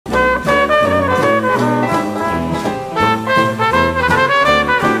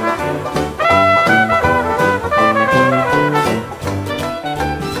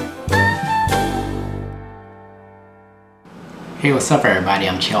Hey, what's up everybody,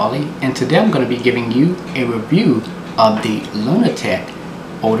 I'm Charlie, and today I'm going to be giving you a review of the Lunatec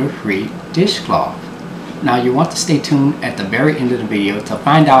odor-free dishcloth. Now you want to stay tuned at the very end of the video to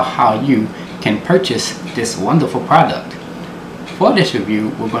find out how you can purchase this wonderful product. For this review,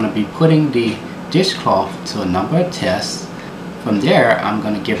 we're going to be putting the dishcloth to a number of tests. From there, I'm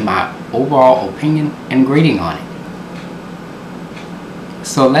going to give my overall opinion and grading on it.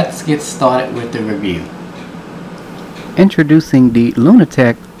 So let's get started with the review. Introducing the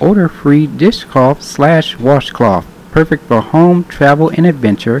Lunatec odor-free dishcloth / washcloth, perfect for home, travel, and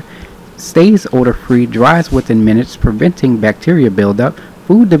adventure. Stays odor-free, dries within minutes, preventing bacteria buildup.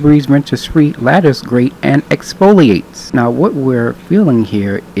 Food debris renders free, lathers great, and exfoliates. Now what we're feeling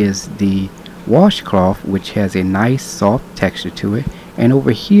here is the washcloth, which has a nice soft texture to it, and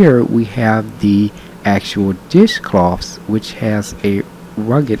over here we have the actual dishcloths, which has a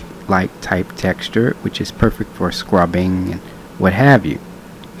rugged like type texture, which is perfect for scrubbing and what have you.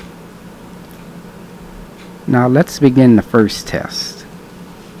 Now let's begin the first test.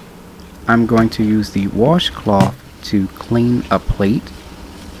 I'm going to use the washcloth to clean a plate.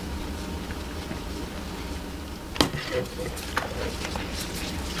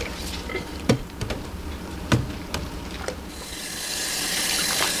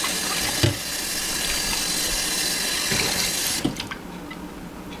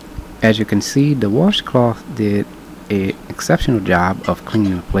 As you can see, the washcloth did an exceptional job of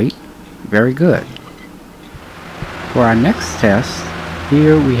cleaning the plate. Very good. For our next test,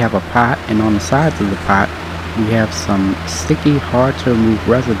 here we have a pot, and on the sides of the pot we have some sticky, hard to remove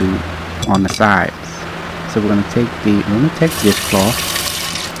residue on the sides. So we're going to take the Lunatec dishcloth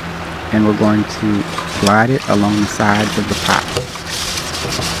and we're going to glide it along the sides of the pot.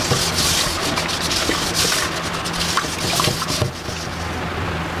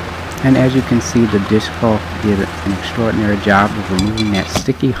 And as you can see, the dishcloth did an extraordinary job of removing that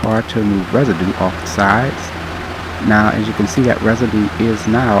sticky, hard to remove residue off the sides. Now as you can see, that residue is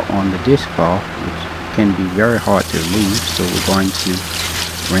now on the dishcloth, which can be very hard to remove, so we're going to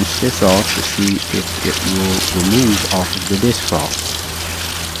rinse this off to see if it will remove off of the dishcloth.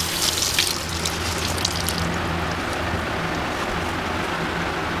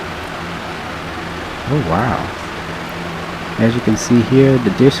 Oh wow. As you can see here, the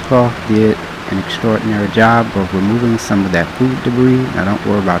dishcloth did an extraordinary job of removing some of that food debris. Now don't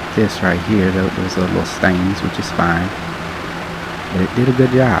worry about this right here, those are little stains, which is fine, but it did a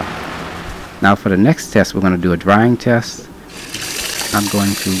good job. Now for the next test, we're going to do a drying test. I'm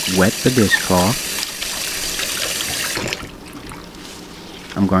going to wet the dishcloth.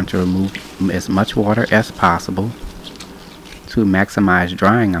 I'm going to remove as much water as possible. To maximize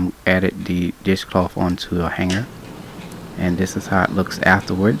drying, I added the dishcloth onto a hanger. And this is how it looks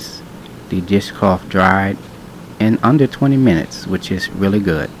afterwards. The dishcloth dried in under 20 minutes, which is really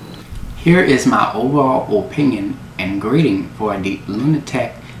good. Here is my overall opinion and grading for the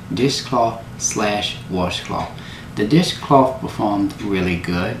Lunatec dishcloth / washcloth. The dishcloth performed really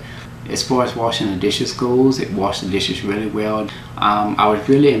good. As far as washing the dishes goes, it washed the dishes really well. I was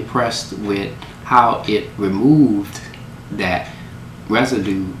really impressed with how it removed that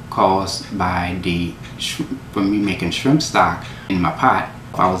residue caused by from me making shrimp stock in my pot.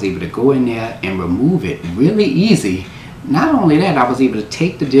 I was able to go in there and remove it really easy. Not only that, I was able to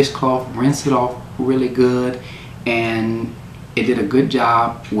take the dishcloth, rinse it off really good, and it did a good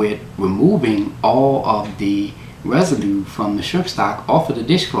job with removing all of the residue from the shrimp stock off of the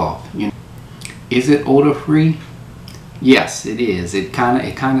dishcloth. You know, is it odor free? Yes, it is. It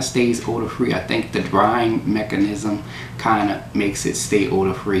kind of stays odor free. I think the drying mechanism kind of makes it stay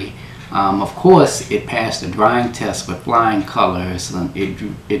odor free. Of course, it passed the drying test with flying colors.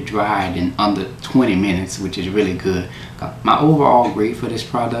 It dried in under 20 minutes, which is really good. My overall grade for this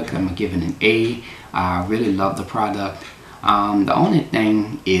product, I'm giving an A. I really love the product. The only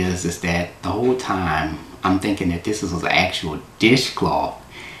thing is that the whole time I'm thinking that this was an actual dishcloth,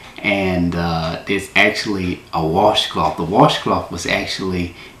 and it's actually a washcloth. The washcloth was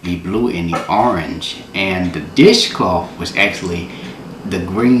actually the blue and the orange, and the dishcloth was actually the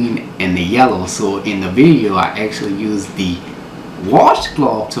green and the yellow. So in the video I actually used the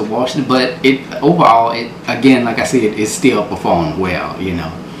washcloth to wash it, but overall it again, like I said, it still performed well, you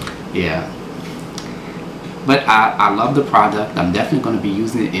know. Yeah, but I love the product. I'm definitely going to be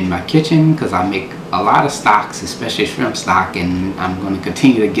using it in my kitchen because I make a lot of stocks, especially shrimp stock, and I'm going to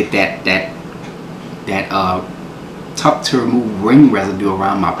continue to get that tough to remove ring residue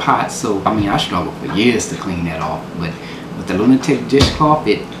around my pot. So I mean, I struggled for years to clean that off, but with the Lunatec dishcloth,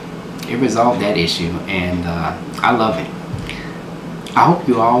 it resolved that issue, and I love it. I hope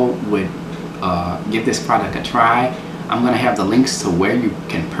you all would give this product a try. I'm going to have the links to where you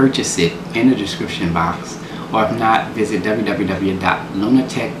can purchase it in the description box, or if not, visit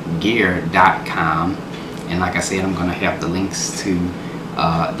www.lunatecgear.com, and like I said, I'm going to have the links to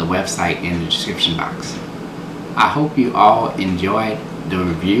the website in the description box. I hope you all enjoyed the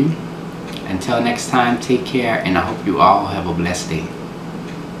review. Until next time, take care, and I hope you all have a blessed day.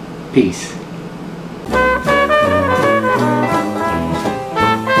 Peace.